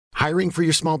Hiring for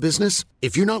your small business?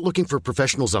 If you're not looking for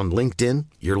professionals on LinkedIn,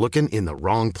 you're looking in the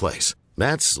wrong place.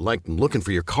 That's like looking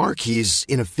for your car keys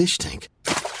in a fish tank.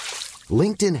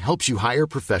 LinkedIn helps you hire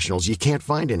professionals you can't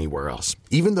find anywhere else,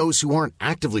 even those who aren't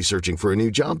actively searching for a new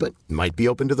job but might be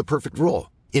open to the perfect role.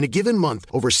 In a given month,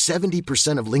 over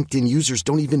 70% of LinkedIn users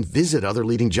don't even visit other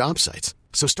leading job sites.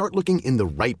 So start looking in the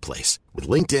right place. With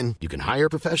LinkedIn, you can hire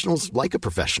professionals like a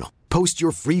professional. Post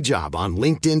your free job on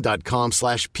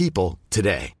linkedin.com/people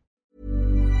today.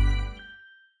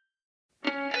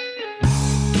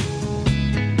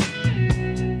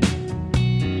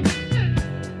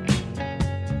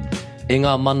 E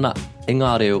ngā mana, e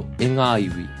ngā reo, e ngā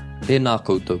iwi, tēnā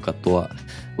koutou katoa.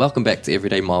 Welcome back to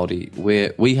Everyday Māori,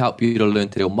 where we help you to learn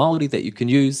te reo Māori that you can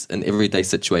use in everyday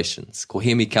situations. Ko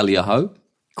Hemi Kelly ahau.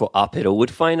 Ko Apero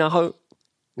Woodfine ahau.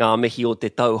 Ngā mihi o te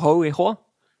tauhou e hoa.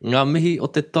 Ngā mihi o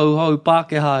te tauhou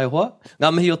Pākehā e hoa.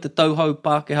 Ngā mihi o te tauhou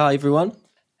Pākehā, everyone.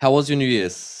 How was your New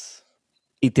Year's?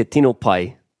 I te tino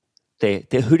pai.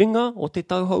 Te huringa o te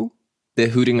tauhou? Te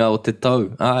huringa o te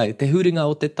tau. Ai, te huringa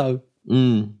o te tau.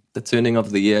 The turning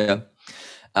of the year.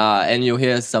 And you'll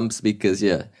hear some speakers,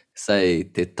 say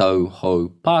te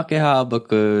tauhou Pākehā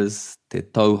because te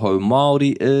tauhou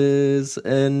Māori is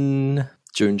in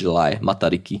June, July,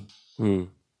 Matariki.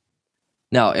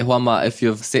 Now, e wama, if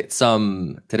you've set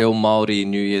some te reo Māori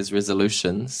New Year's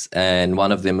resolutions and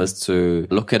one of them is to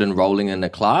look at enrolling in a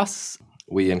class,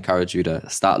 we encourage you to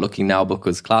start looking now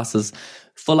because classes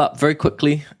fill up very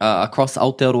quickly across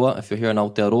Aotearoa. If you're here in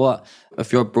Aotearoa,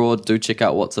 if you're abroad, do check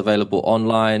out what's available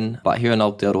online. But here in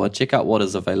Aotearoa, check out what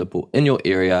is available in your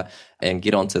area and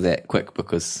get onto that quick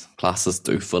because classes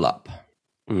do fill up.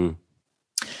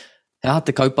 Hea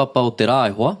te kaupapa o te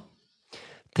rā e hoa?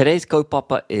 Today's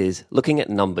kaupapa is looking at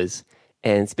numbers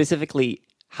and specifically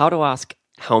how to ask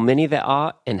how many there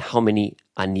are and how many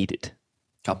are needed.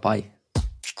 Ka pai.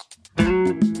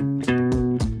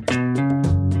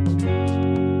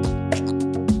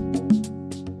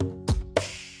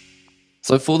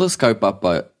 So for this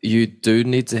kaupapa, you do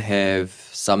need to have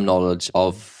some knowledge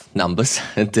of numbers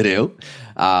in te reo.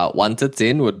 1 to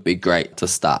 10 would be great to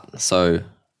start. So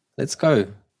let's go.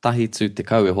 Tahi tu te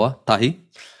kau e hoa. Tahi.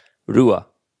 Rua.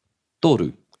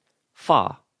 Toru.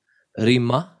 Whā.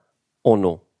 Rima.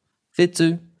 Ono.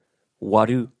 Whetu.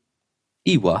 Waru.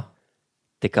 Iwa.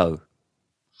 Te kau.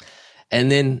 And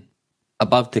then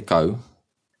above te kau,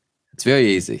 it's very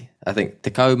easy. I think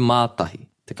te kau mātahi.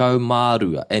 Te kau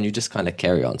mārua, and you just kind of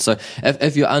carry on. So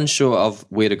if you're unsure of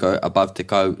where to go above te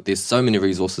kau, there's so many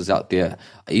resources out there.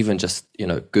 Even just,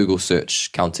 Google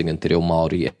search counting in te reo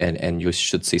Māori, and you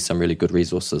should see some really good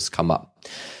resources come up.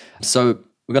 So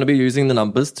we're going to be using the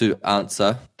numbers to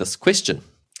answer this question.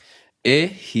 E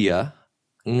hia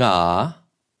ngā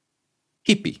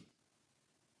hipi.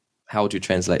 How would you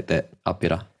translate that,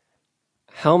 Apera?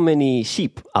 How many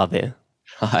sheep are there?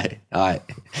 Aye.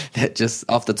 That just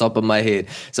off the top of my head.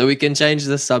 So we can change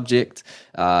the subject.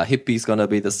 Hippie's going to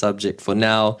be the subject for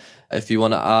now. If you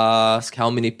want to ask, how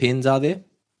many pens are there?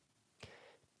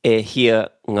 E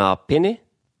hia ngā pene?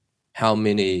 How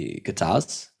many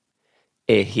guitars?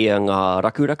 E hia ngā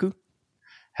rakuraku?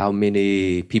 How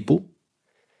many people?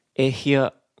 E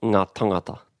hia ngā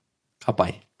tangata? Ka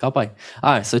pai.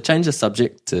 Alright, so change the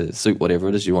subject to suit whatever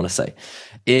it is you want to say.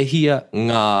 E hia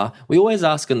ngā. We always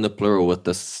ask in the plural with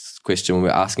this question when we're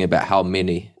asking about how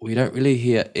many. We don't really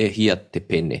hear e hia te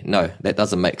pene. No, that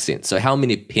doesn't make sense. So how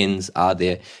many pens are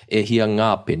there? E hia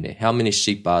ngā pene. How many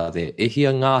sheep are there? E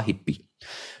hia ngā hipi.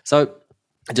 So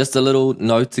just a little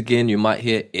note again, you might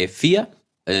hear e whia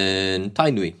in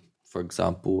Tainui. For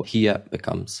example, hia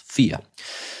becomes whia.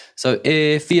 So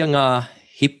e whia ngā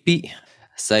hipi.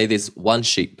 Say there's one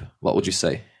sheep. What would you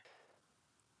say?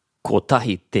 Ko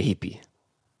tahi te hipi.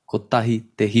 Ko tahi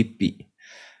te hipi.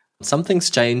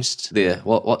 Something's changed there.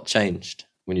 What changed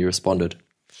when you responded?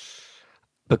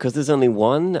 Because there's only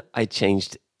one, I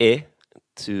changed e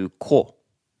to ko.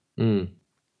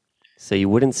 So you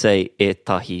wouldn't say e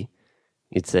tahi,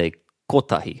 you'd say ko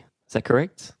tahi. Is that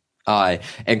correct? Aye,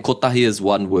 and ko tahi is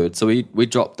one word. So we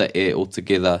dropped the e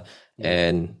altogether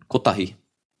and ko tahi.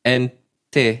 And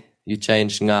te, you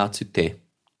changed ngā to te.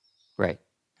 Right.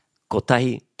 Ko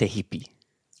tahi te hipi.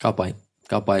 Ka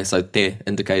pai. So te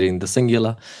indicating the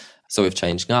singular. So we've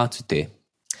changed ngā to te.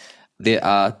 There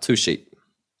are 2 sheep.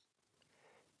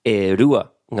 E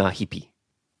rua ngā hipi.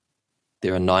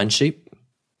 There are 9 sheep.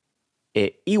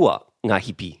 E iwa ngā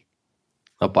hipi.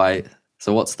 Ka pai.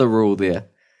 So what's the rule there?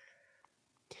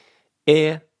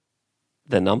 E,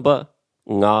 the number,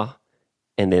 ngā,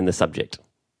 and then the subject.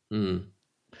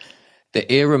 The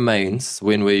e remains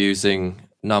when we're using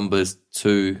numbers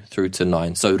 2 through to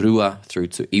 9. So rua through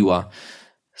to iwa.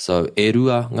 So e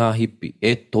rua ngā hipi,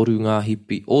 e toru ngā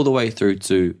hipi, all the way through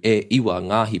to e iwa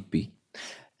ngā hipi.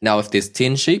 Now, if there's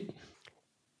 10 sheep,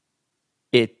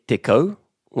 E te kau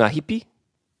ngā hipi.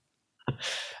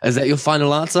 is that your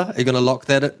final answer? Are you going to lock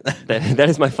that in? That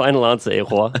is my final answer, e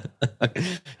hoa.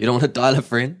 You don't want to dial a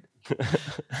friend?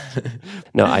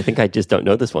 No, I think I just don't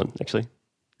know this one, actually.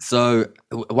 So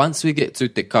once we get to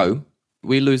te kau,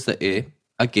 we lose the e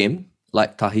again,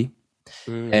 like tahi,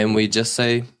 and we just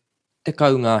say te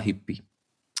kau ngā hipi.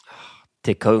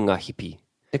 Te kau ngā hipi.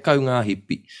 Te kau ngā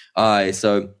hipi. Ai,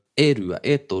 so e rua,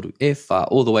 e toru, e wha,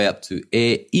 all the way up to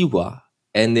e iwa,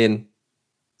 and then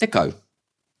te kau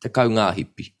ngā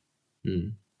hipi.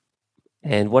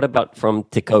 And what about from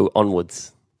te kau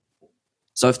onwards?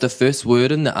 So if the first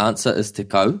word in the answer is te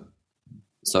kau,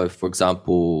 so for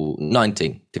example,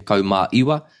 19, te kau mā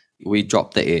iwa, we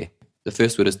drop the e. The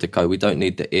first word is te kau, we don't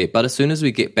need the e. But as soon as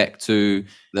we get back to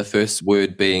the first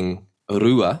word being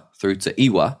rua through to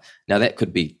iwa, now that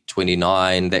could be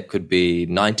 29, that could be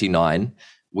 99,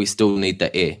 we still need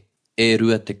the e. E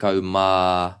rua te kau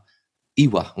mā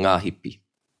iwa ngā hipi.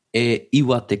 E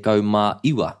iwa te kau mā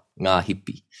iwa ngā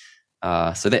hipi.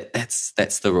 So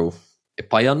that's the rule. E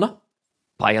pai ana?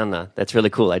 Pai ana. That's really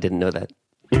cool. I didn't know that.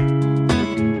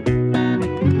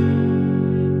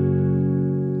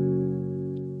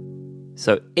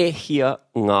 So e hia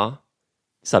ngā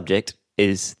subject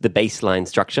is the baseline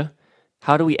structure.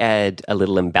 How do we add a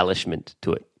little embellishment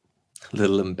to it?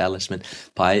 Little embellishment.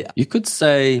 Pai, you could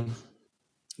say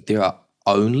there are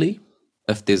only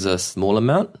if there's a small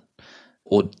amount,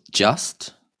 or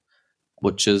just,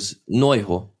 which is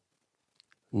noiho.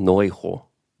 Noiho.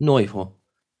 Noiho.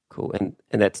 Cool.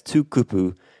 And that's two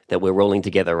kupu that we're rolling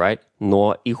together, right?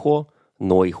 No iho,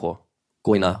 noiho.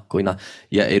 Koina.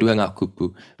 Yeah, e rua ngā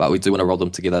kupu, but we do want to roll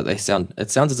them together. It sounds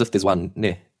as if there's one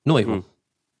ne. Noiho.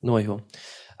 Noiho.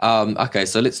 Okay,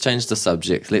 so let's change the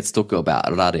subject. Let's talk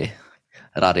about rare.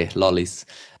 Rare, lollies.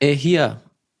 E hia,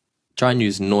 try and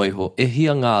use noiho. E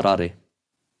hia ngā rare.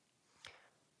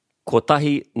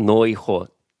 Kotahi noiho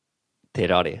te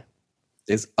rare.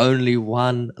 There's only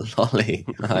one lolly.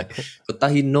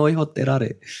 Kotahi noiho te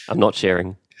rare. I'm not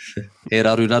sharing. He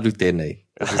raru tēnei.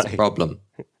 This is a problem.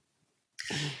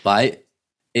 Pai,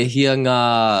 e hia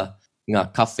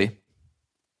ngā kawhe.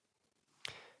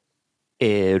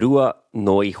 E rua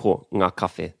noiho ngā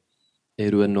kawhe. E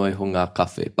rua noiho ngā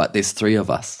kawhe. But there's 3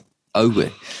 of us.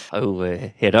 Aue.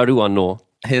 He raru anō.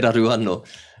 He raru anō.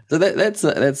 So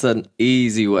that's an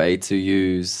easy way to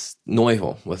use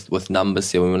noiho with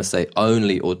numbers here. We want to say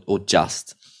only or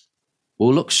just.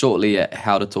 We'll look shortly at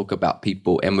how to talk about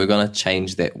people, and we're going to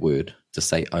change that word to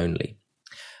say only.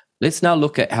 Let's now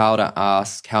look at how to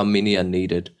ask how many are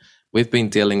needed. We've been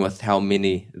dealing with how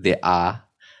many there are.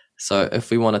 So if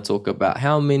we want to talk about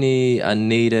how many are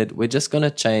needed, we're just going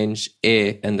to change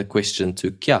e in the question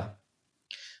to kia.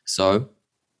 So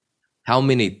how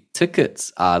many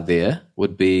tickets are there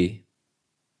would be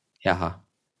hiaha.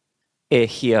 E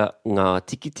hia ngā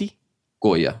tikiti.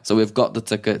 Goia. So we've got the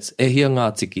tickets. E hia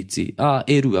ngā tikiti.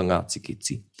 E rua ngā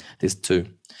tikiti. There's 2.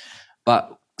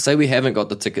 But say we haven't got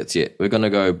the tickets yet. We're going to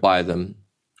go buy them.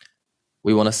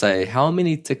 We want to say how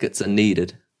many tickets are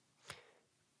needed.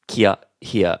 Kia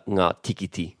hia ngā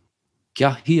tikiti.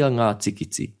 Kia hia ngā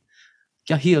tikiti.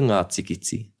 Kia hia ngā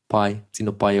tikiti. Pai,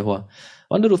 tino pai e hoa.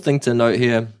 One little thing to note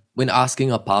here, when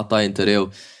asking a pātai in te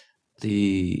reo,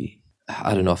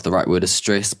 I don't know if the right word is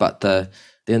stress, but the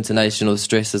intonation or the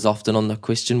stress is often on the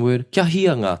question word. Kia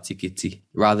hia ngā tikiti,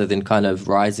 rather than kind of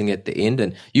rising at the end.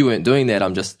 And you weren't doing that.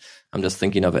 I'm just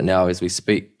thinking of it now as we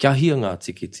speak. Kia hia ngā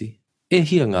tikiti. E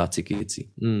hia ngā tikiti.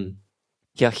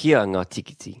 Kia hia ngā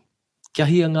tikiti. Kia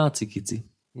hia ngā tikiti.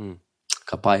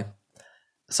 Ka pai.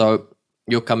 So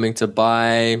you're coming to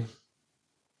buy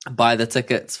the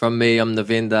tickets from me. I'm the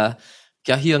vendor.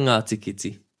 Kia hia ngā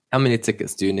tikiti. How many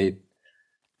tickets do you need?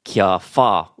 Kia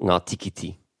whā ngā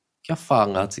tikiti. Kia whā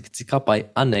ngā tikiti. Ka pai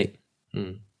anei.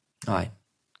 Ai.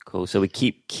 Cool. So we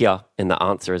keep kia in the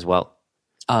answer as well.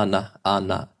 Ana.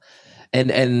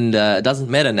 And it doesn't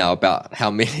matter now about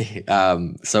how many.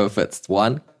 So if it's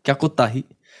 1, kia kotahi,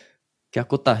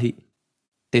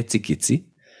 te tikiti,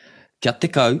 kia te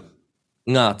kau,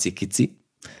 ngā tikiti.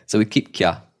 So we keep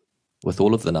kia with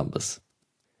all of the numbers.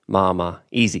 Mama,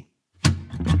 easy.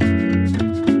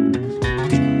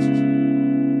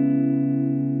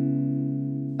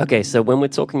 Okay, so when we're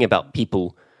talking about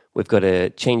people, we've got to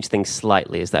change things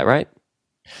slightly. Is that right?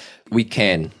 We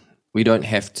can. We don't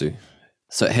have to.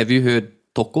 So have you heard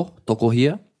toko? Toko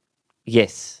hia?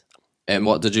 Yes. And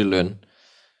what did you learn?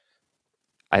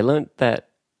 I learned that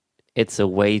it's a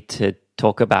way to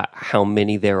talk about how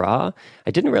many there are.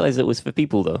 I didn't realize it was for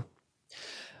people, though.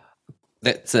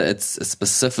 That's it. It's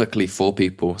specifically for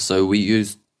people. So we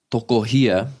use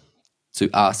tokohia to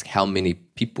ask how many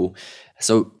people.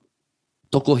 So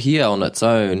tokohia on its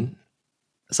own,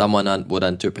 someone would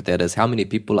interpret that as how many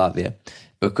people are there,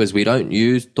 because we don't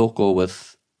use toko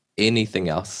with anything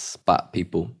else but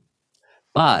people.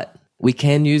 But we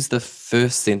can use the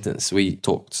first sentence we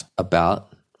talked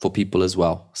about for people as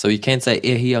well. So you can say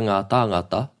e hia ngā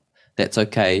tāngata. That's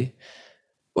okay.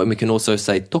 But we can also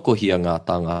say tokohia ngā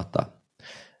tāngata.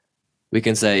 We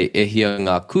can say e hia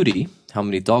ngā kuri, how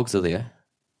many dogs are there?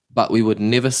 But we would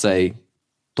never say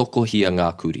tokohia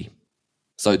ngā kuri.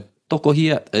 So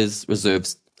tokohia is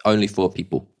reserved only for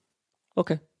people.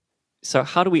 Okay. So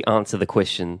how do we answer the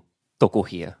question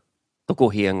tokohia?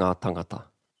 Tokohia ngā tangata.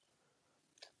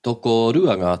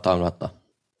 Tokorua ngā tāngata.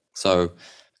 So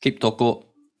keep toko,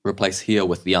 replace here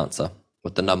with the answer,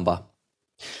 with the number.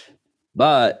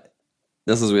 But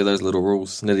this is where those little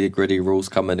rules, nitty-gritty rules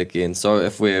come in again. So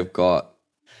if we've got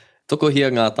tokohia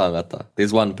ngā tāngata,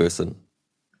 there's one person.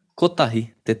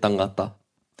 Kotahi te tangata.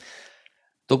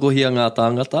 Tokohia ngā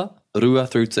tāngata, rua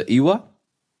through to iwa.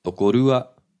 Toko rua,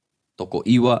 toko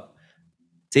iwa.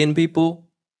 10 people,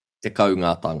 te kau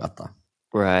ngā tāngata.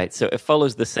 Right. So it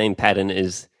follows the same pattern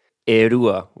as e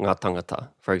rua ngā tangata,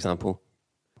 for example.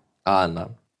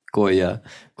 Āna, koia.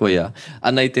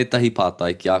 Anei tētahi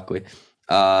pātai ki a koe.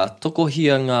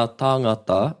 Tokohia ngā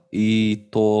tāngata I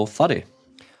tō whare.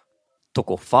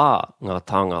 Toko whā ngā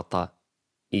tāngata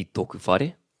I tōku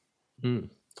whare.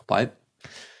 Pai.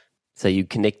 So you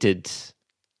connected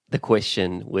the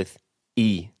question with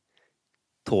I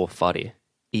tō whare.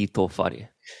 I tō whare.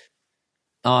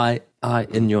 I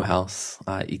in your house.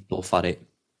 I tō whare.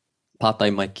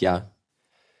 Pātai mai ki au.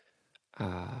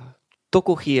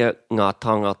 Tokohia ngā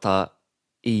tāngata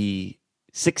I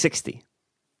 660.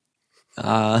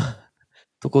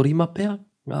 Toko rima pea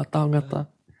ngā tāngata.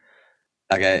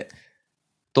 Okay.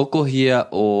 Tokohia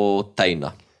o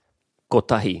teina.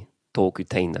 Kotahi tōku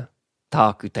teina.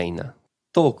 Tāku teina.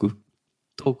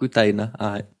 Tōku teina.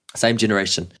 Ai. Same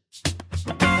generation.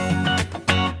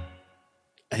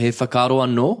 He whakaro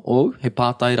anō o he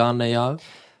pātai rānei au?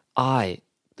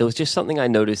 There was just something I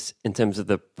noticed in terms of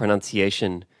the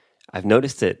pronunciation. I've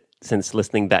noticed it since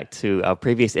listening back to our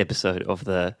previous episode of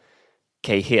the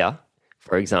ke hea,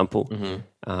 for example.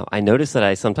 I noticed that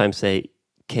I sometimes say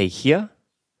ke hea,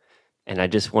 and I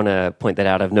just want to point that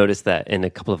out. I've noticed that in a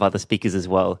couple of other speakers as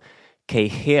well. Ke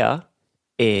hea,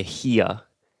 e hea,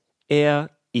 ea,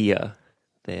 ia.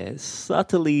 There's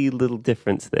subtly little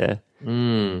difference there.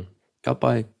 Ka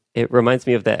pai. It reminds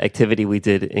me of that activity we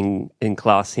did in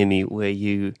class, Hemi, where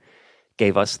you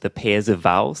gave us the pairs of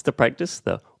vowels to practice,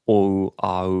 the o,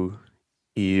 au,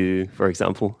 iu, for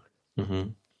example.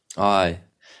 Ai.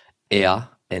 Ea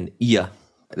and ia.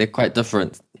 They're quite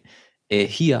different. E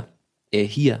hea,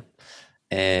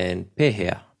 and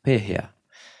pehea.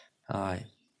 Ai.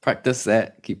 Practice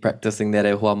that. Keep practicing that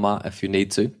e hoa ma if you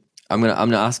need to. I'm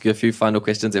gonna ask you a few final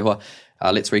questions e hoa.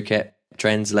 Let's recap,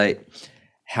 translate.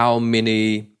 How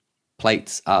many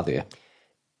plates are there?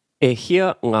 E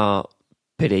hea ngā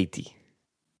pereti.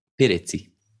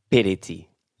 Pereti.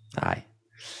 Aye.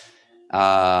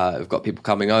 We've got people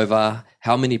coming over.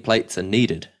 How many plates are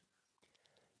needed?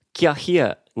 Kia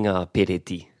hea ngā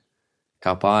pereti.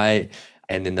 Ka pai.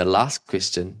 And then the last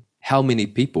question, how many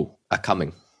people are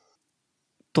coming?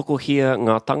 Tokohia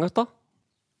ngā tangata.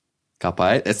 Ka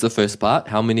pai. That's the first part.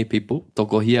 How many people?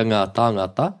 Tokohia ngā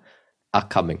tāngata are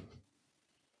coming.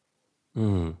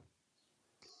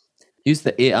 Use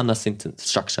the e ana sentence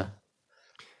structure.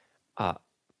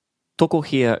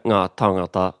 Tokohia ngā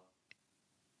tangata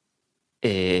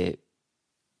e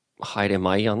haere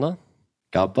mai ana.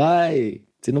 Ka pai.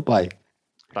 Tino pai.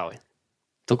 Rawe.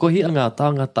 Tokohia ngā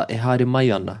tāngata e haere mai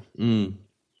ana.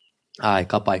 Ai,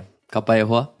 ka pai. Ka pai e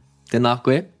hoa. Tēnā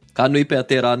koe. Ka nui pēr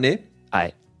tērā ne?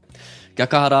 Ai. Kia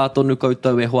kahara tonu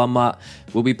koutou e hoa mā.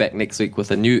 We'll be back next week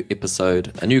with a new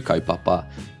episode, a new kaupapa.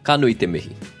 Ka nui te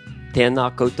mihi.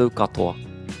 Tēnā koutou katoa.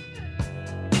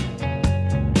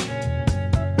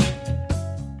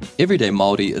 Everyday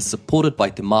Māori is supported by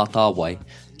Te Mātāwai,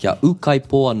 kia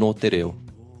ukaipoa no te reo.